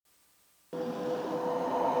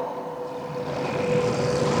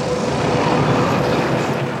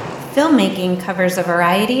Filmmaking covers a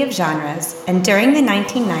variety of genres, and during the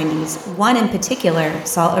 1990s, one in particular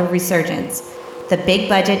saw a resurgence, the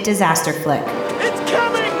big-budget disaster flick. It's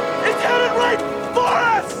coming! It's headed right for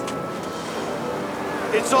us!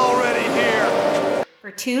 It's already here!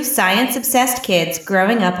 For two science-obsessed kids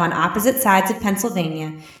growing up on opposite sides of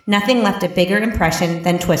Pennsylvania, nothing left a bigger impression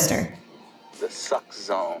than Twister. The suck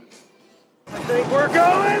zone. I think we're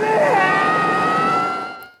going in!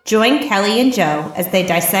 Join Kelly and Joe as they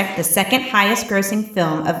dissect the second highest grossing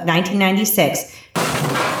film of 1996.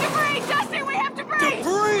 Debris! Justin, we have debris!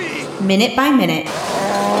 Debris! Minute by minute.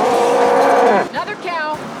 Another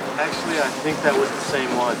cow! Actually, I think that was the same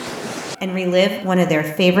one. And relive one of their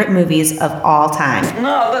favorite movies of all time.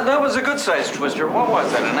 No, that was a good-sized Twister. What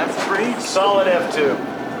was that, an F3? Solid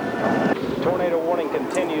F2. Tornado warning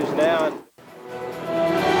continues now.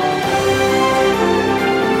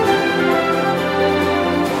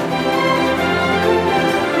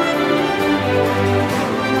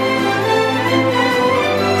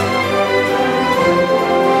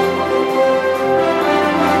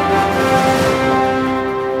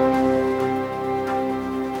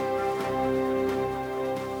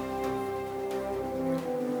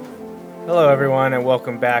 Hello, everyone, and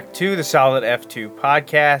welcome back to the Solid F2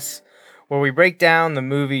 podcast, where we break down the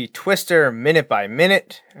movie Twister minute by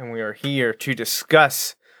minute, and we are here to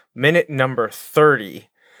discuss minute number 30.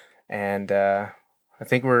 And I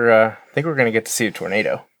think we're going to get to see a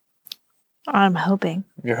tornado. I'm hoping.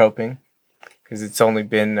 You're hoping, because it's only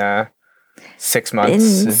been 6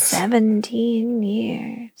 months. Been 17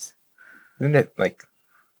 years. Isn't it like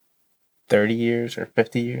 30 years or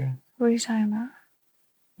 50 years? What are you talking about?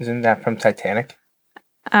 Isn't that from Titanic?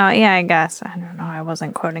 Oh, yeah, I guess. I don't know. I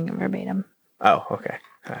wasn't quoting it verbatim. Oh, okay.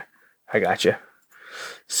 I got you.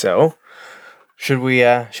 So, should we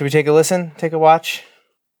take a listen? Take a watch?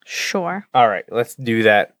 Sure. All right, let's do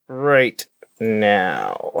that right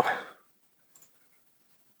now.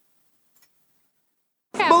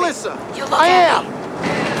 Melissa! I am!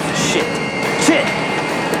 Shit.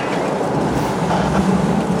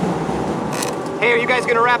 Hey, are you guys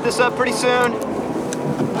gonna wrap this up pretty soon?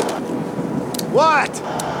 What?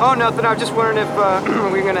 Oh, nothing. I was just wondering if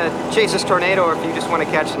we're gonna chase this tornado or if you just want to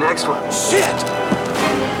catch the next one. Shit!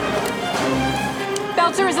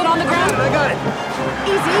 Belzer, is it on the ground? I got it!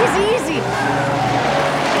 Easy.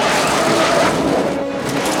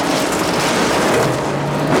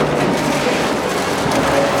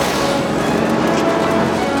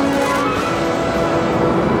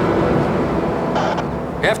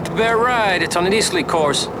 After Bear Ride, it's on an easterly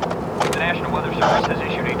course. The National Weather Service has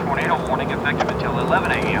issued a tornado warning effective until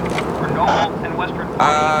 11 a.m. for Noble and western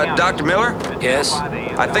Dr. Miller? Yes?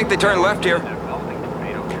 I think they turned left here.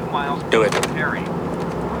 Do it.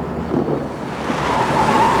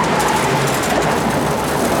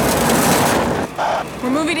 We're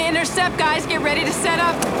moving to intercept, guys. Get ready to set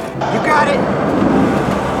up. You got it.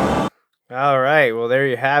 All right, well, there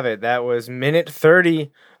you have it. That was minute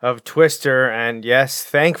 30 of Twister, and yes,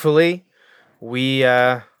 thankfully, we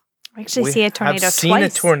actually see a tornado have seen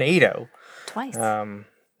twice. a tornado. Twice. I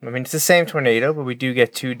mean, it's the same tornado, but we do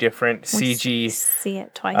get two different CG see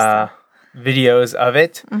it twice. videos of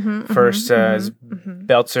it. First, is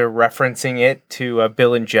Belzer referencing it to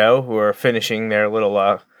Bill and Joe, who are finishing their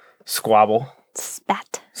little squabble.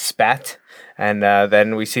 Spat. And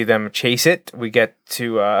then we see them chase it. We get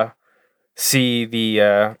to see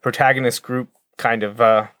the protagonist group kind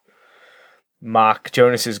of mock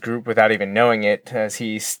Jonas's group without even knowing it, as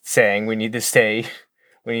he's saying, we need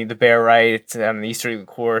the bear right on an easterly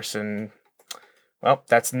course, and well,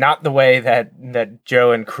 that's not the way that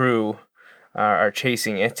Joe and crew are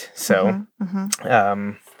chasing it. So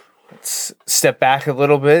let's step back a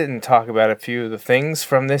little bit and talk about a few of the things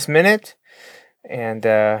from this minute.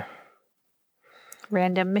 And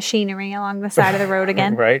Random machinery along the side of the road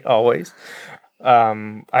again. Right, always.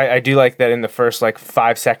 I do like that in the first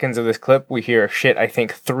 5 seconds of this clip, we hear shit, I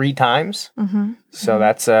think 3 times. So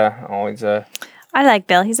that's always a... I like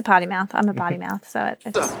Bill. He's a potty mouth. I'm a potty mouth, so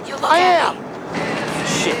it's... I am!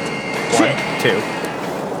 Shit. 1, 2.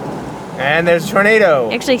 And there's a tornado.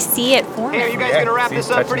 You actually see it forming. Hey, are you guys gonna wrap this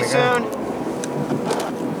up pretty soon?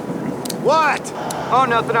 What? Oh,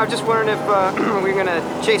 nothing. I was just wondering if we're gonna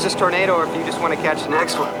chase this tornado or if you just want to catch the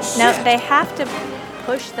next one. No, they have to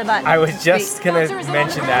push the button. I was just going to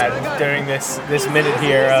mention that during this minute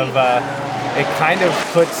here of it kind of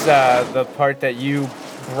puts the part that you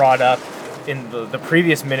brought up in the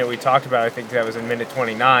previous minute we talked about. I think that was in minute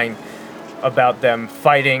 29, about them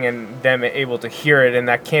fighting and them able to hear it, and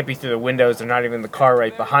that can't be through the windows. They're not even in the car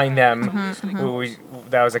right behind them.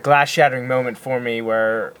 That was a glass shattering moment for me,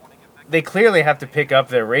 where they clearly have to pick up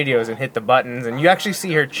their radios and hit the buttons, and you actually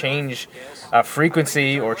see her change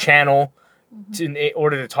frequency or channel in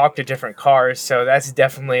order to talk to different cars. So that's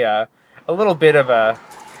definitely a little bit of a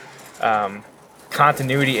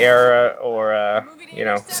continuity error, or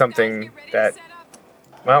something that,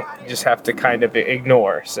 well, you just have to kind of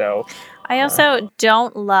ignore. So I also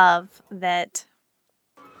don't love that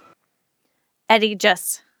Eddie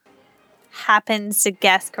just happens to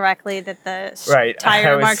guess correctly that the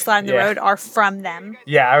tire marks along the road are from them.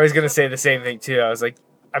 Yeah, I was going to say the same thing too. I was like,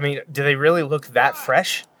 I mean, do they really look that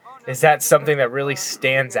fresh? Is that something that really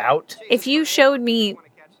stands out? If you showed me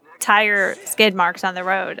tire skid marks on the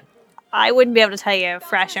road, I wouldn't be able to tell you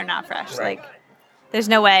fresh or not fresh. Right. Like, there's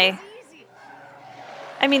no way.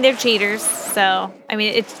 I mean, they're cheaters, so I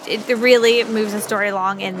mean, it really moves the story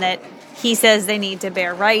along in that he says they need to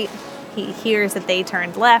bear right. He hears that they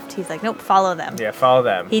turned left. He's like, nope, follow them. Yeah, follow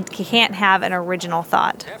them. He can't have an original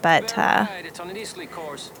thought, but It's on an easterly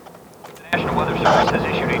course. The National Weather Service has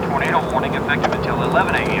issued a tornado warning effective until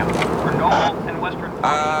 11 a.m. for Noble and Western.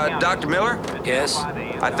 Dr. Miller? Yes?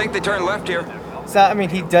 I think they turned left here. So, I mean,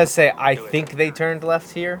 he does say, I think they turned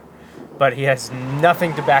left here, but he has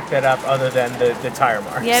nothing to back that up other than the tire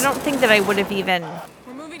marks. yeah, I don't think that I would have even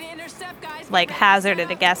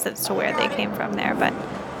hazarded a guess as to where they came from there, but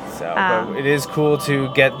But it is cool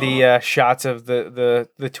to get the shots of the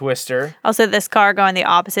Twister. also this car going the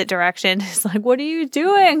opposite direction is like, what are you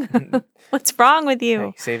doing? What's wrong with you?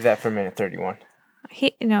 Hey, save that for minute 31.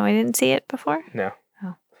 No, I didn't see it before. No.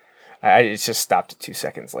 Oh. It just stopped at 2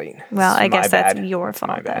 seconds late. Well, It's I guess my that's bad. your It's fault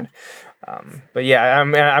my bad. then. But yeah,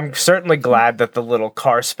 I'm certainly glad that the little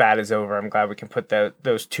car spat is over. I'm glad we can put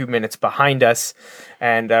those 2 minutes behind us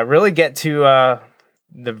and really get to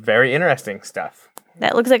the very interesting stuff.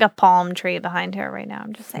 That looks like a palm tree behind her right now.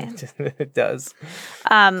 I'm just saying. It does.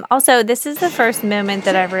 Also, this is the first moment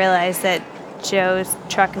that I've realized that Joe's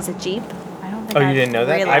truck is a Jeep. I don't think You didn't know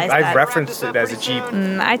that? I've referenced it as a Jeep.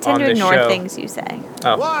 I tend to on the ignore show. things you say.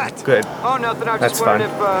 Oh, What? good. Oh, nothing. I was That's just wondering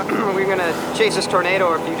if we're gonna chase this tornado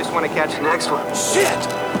or if you just want to catch the next one. Shit!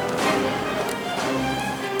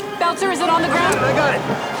 Belter, is it on the ground? I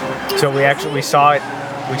got it. So we saw it.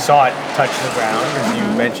 We saw it touch the ground, as you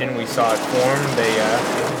mentioned. We saw it form.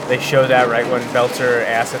 They show that right when Belter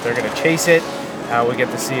asks if they're going to chase it. We get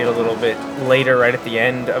to see it a little bit later, right at the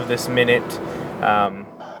end of this minute. But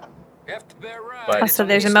Also,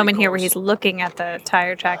 there's a moment here where he's looking at the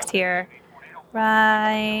tire tracks here.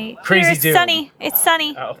 Right. Crazy here, it's dude. sunny. It's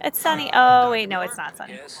sunny. Oh. It's sunny. Oh, wait, no, it's not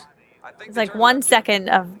sunny. It's like 1 second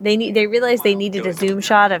of they realized they needed a zoom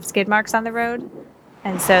shot of skid marks on the road,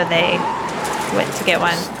 and so they went to get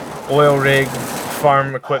one. oil rig,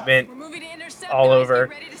 farm equipment, all over.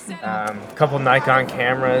 A couple Nikon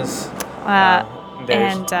cameras.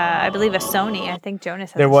 And I believe a Sony. I think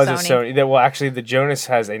Jonas has There was a a Sony. Sony. Well, actually, the Jonas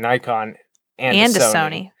has a Nikon and And a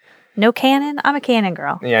Sony. No Canon? I'm a Canon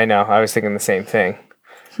girl. Yeah, I know. I was thinking the same thing.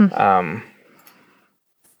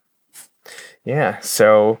 Yeah,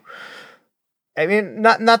 so I mean,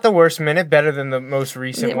 not the worst minute, better than the most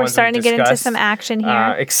recent We're ones. starting to we've get into discussed. some action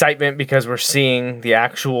here. Excitement because we're seeing the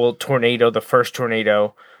actual tornado, the first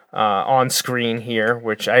tornado, on screen here,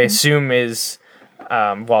 which I assume is,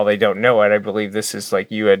 while they don't know it, I believe this is, like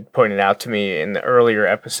you had pointed out to me in the earlier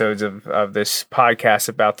episodes of this podcast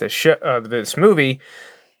about this this movie.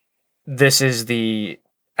 This is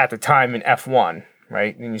at the time in F1,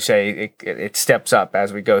 right? And you say it steps up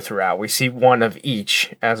as we go throughout. We see one of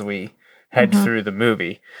each as we head through the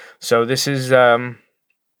movie. So this is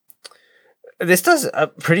this does a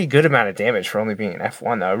pretty good amount of damage for only being an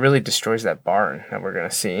F1 though. It really destroys that barn that we're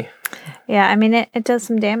gonna see. Yeah, I mean it does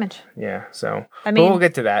some damage. Yeah, so I but mean, we'll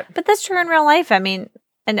get to that. But that's true in real life. I mean,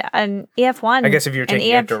 an EF1. I guess if you're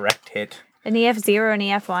taking a direct hit. An EF0 and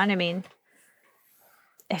EF1, I mean,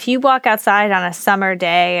 if you walk outside on a summer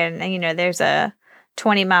day and you know there's a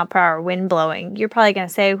 20-mile-per-hour wind blowing, you're probably going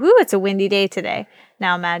to say, "Whoo, it's a windy day today."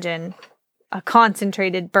 Now imagine a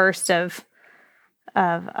concentrated burst of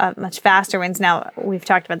much faster winds. Now we've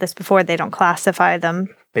talked about this before; they don't classify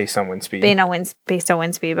them Based on wind speed. based on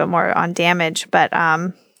wind speed, but more on damage. But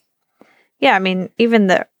yeah, I mean, even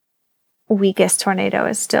the weakest tornado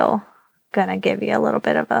is still gonna give you a little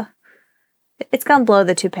bit of it's gonna blow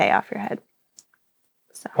the toupee off your head.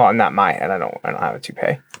 So. Well, not my head. I don't have a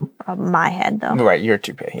toupee. My head, though. Right, your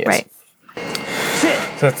toupee. Yes. Right.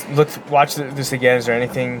 So let's watch this again. Is there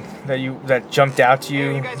anything that jumped out to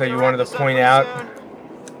you that you wanted to point out?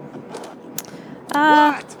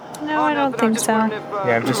 No, I don't think so.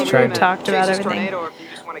 Yeah, I'm just I think trying we to talked about everything. Or if you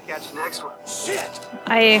just want to catch the next one. Shit!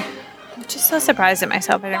 I'm just so surprised at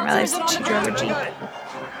myself. I didn't realize that she drove a Jeep.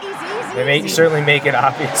 Easy, easy. They certainly make it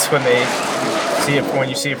obvious when they see it when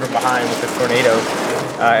you see it from behind with the tornado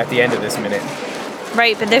at the end of this minute.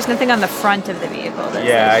 Right, but there's nothing on the front of the vehicle that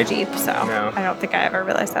says Jeep, so no. I don't think I ever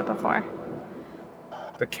realized that before.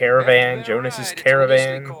 The caravan, Jonas's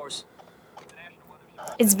caravan.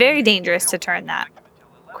 It's very dangerous to turn that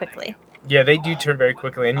quickly. Yeah, they do turn very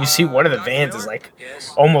quickly, and you see one of the vans is like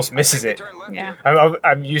almost misses it. Yeah.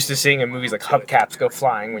 I'm used to seeing in movies like hubcaps go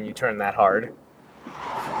flying when you turn that hard,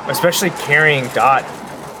 especially carrying Dot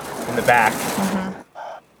in the back.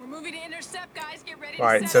 We're moving to intercept, guys. Get ready All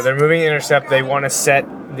right, so they're moving to intercept. They want to set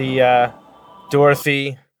the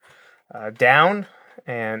Dorothy down,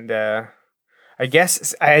 and I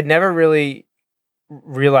guess I had never really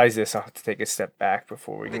realized this. I'll have to take a step back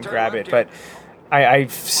before we can grab it, but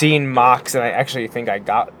I've seen mocks, and I actually think I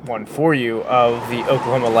got one for you, of the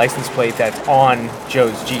Oklahoma license plate that's on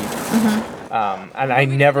Joe's Jeep. And I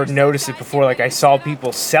never noticed it before. Like, I saw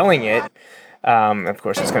people selling it. Of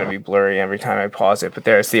course, it's going to be blurry every time I pause it, but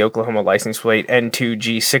there's the Oklahoma license plate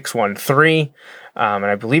N2G613. And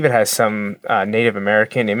I believe it has some Native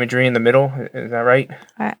American imagery in the middle. Is that right?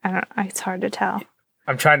 I don't. It's hard to tell.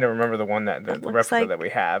 I'm trying to remember the one that the replica that we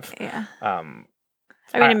have. Yeah.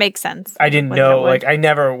 I mean, it makes sense. I didn't know, like, I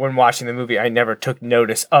never, when watching the movie, I never took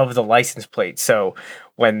notice of the license plate. So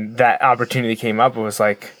when that opportunity came up, it was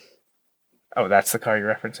like, oh, that's the car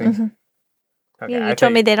you're referencing? Okay, yeah, you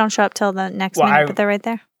told me they don't show up till the next minute, but they're right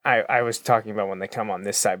there. I was talking about when they come on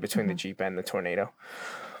this side between the Jeep and the Tornado.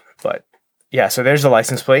 But yeah, so there's the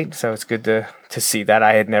license plate. So it's good to see that.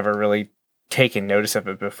 I had never really taken notice of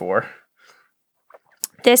it before.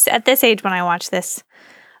 At this age, when I watch this,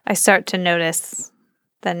 I start to notice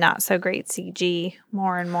the not so great CG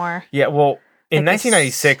more and more. Yeah, well, in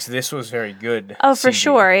 1996, this was very good. Oh, for CG.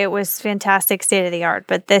 sure. It was fantastic, state of the art.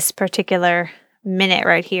 But this particular minute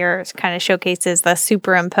right here kind of showcases the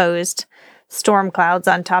superimposed storm clouds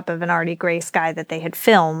on top of an already gray sky that they had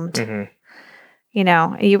filmed. You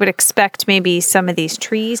know, you would expect maybe some of these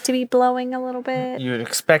trees to be blowing a little bit. You would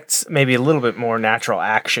expect maybe a little bit more natural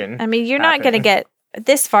action. I mean, you're not going to get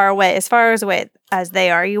this far away, as far away as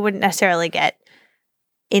they are. You wouldn't necessarily get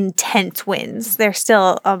intense winds. They're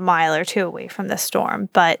still a mile or two away from the storm,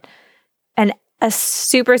 but a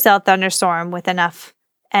supercell thunderstorm with enough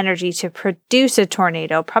energy to produce a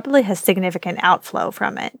tornado probably has significant outflow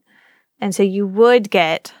from it. And so you would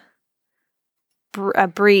get a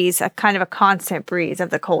breeze, a kind of a constant breeze of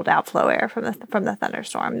the cold outflow air from the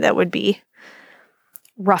thunderstorm that would be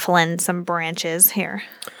ruffling some branches here.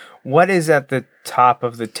 What is at the top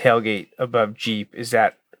of the tailgate above Jeep? Is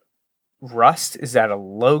that rust? Is that a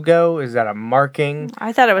logo? Is that a marking?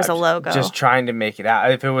 I thought it was a logo. Just trying to make it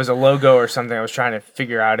out. If it was a logo or something, I was trying to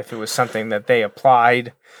figure out if it was something that they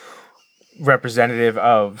applied representative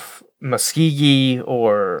of Muskegee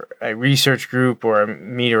or a research group or a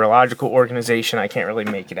meteorological organization. I can't really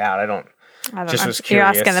make it out. I don't just know. was curious. You're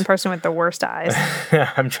asking the person with the worst eyes.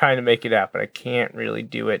 I'm trying to make it out, but I can't really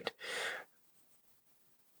do it.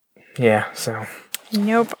 Yeah, so.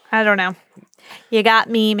 Nope, I don't know. You got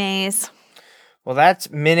me, Maze. Well, that's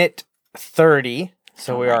minute 30.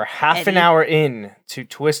 So we are half an hour in to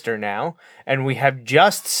Twister now, and we have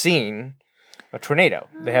just seen a tornado.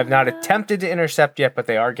 They have not attempted to intercept yet, but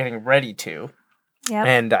they are getting ready to. Yep.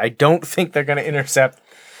 And I don't think they're going to intercept,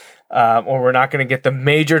 or we're not going to get the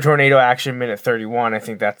major tornado action minute 31. I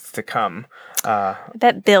think that's to come. I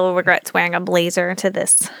bet Bill regrets wearing a blazer to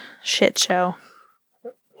this shit show.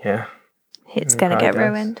 Yeah. It's going to get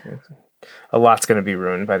ruined. A lot's going to be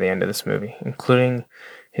ruined by the end of this movie, including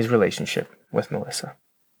his relationship with Melissa.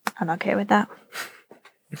 I'm okay with that.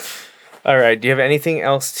 All right. Do you have anything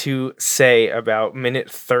else to say about minute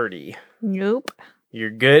 30? Nope. You're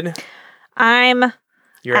good?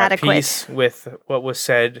 You're adequate. At peace with what was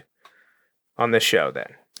said on the show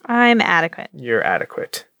then? I'm adequate. You're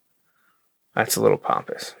adequate. That's a little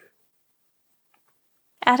pompous.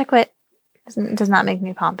 Adequate does not make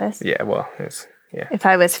me pompous. Yeah, well, yeah. If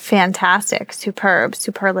I was fantastic, superb,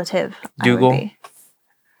 superlative, Dougal. I would be.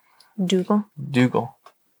 Dougal? Dougal.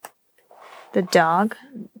 The dog?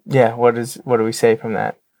 Yeah, what do we say from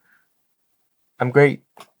that? I'm great.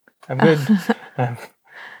 I'm good.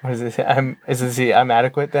 What does it say? I'm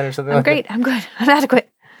adequate then or something I'm great. I'm good. I'm adequate.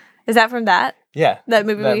 Is that from that? Yeah. That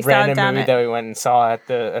movie we saw down movie that we went and saw at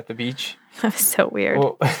the beach. That was so weird.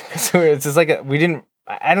 Well, it's just like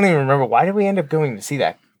I don't even remember, why did we end up going to see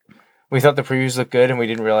that? We thought the previews looked good and we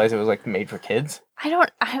didn't realize it was like made for kids.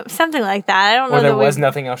 Something like that. I don't know. Or there was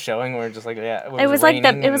nothing else showing. We were just like, yeah. It was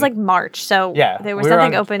like March, so yeah, there was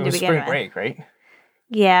nothing open to begin with. Spring break, right?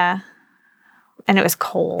 Yeah, and it was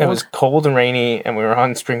cold. It was cold and rainy, and we were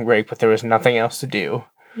on spring break, but there was nothing else to do.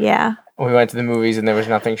 Yeah. We went to the movies and there was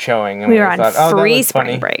nothing showing. And We were on thought, that free looks spring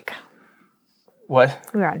funny. break. What?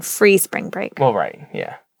 We were on free spring break. Well, right.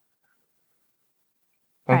 Yeah.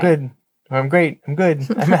 I'm Right. good. I'm great. I'm good.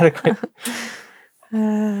 I'm adequate.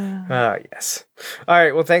 Yes. All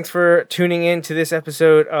right. Well, thanks for tuning in to this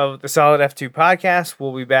episode of the Solid F2 podcast.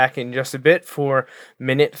 We'll be back in just a bit for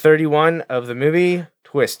minute 31 of the movie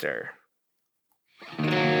Twister.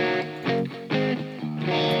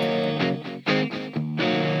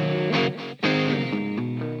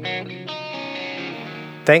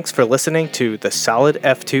 Thanks for listening to the Solid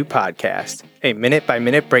F2 podcast, a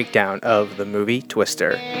minute-by-minute breakdown of the movie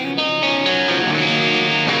Twister.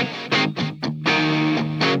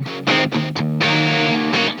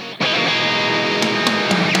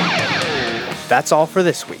 That's all for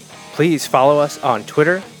this week. Please follow us on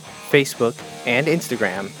Twitter, Facebook, and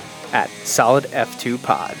Instagram at Solid F2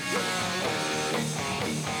 Pod.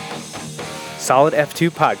 Solid F2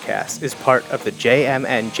 Podcast is part of the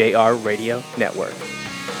JMNJR Radio Network.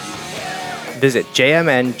 Visit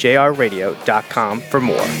jmnjrradio.com for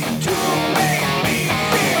more.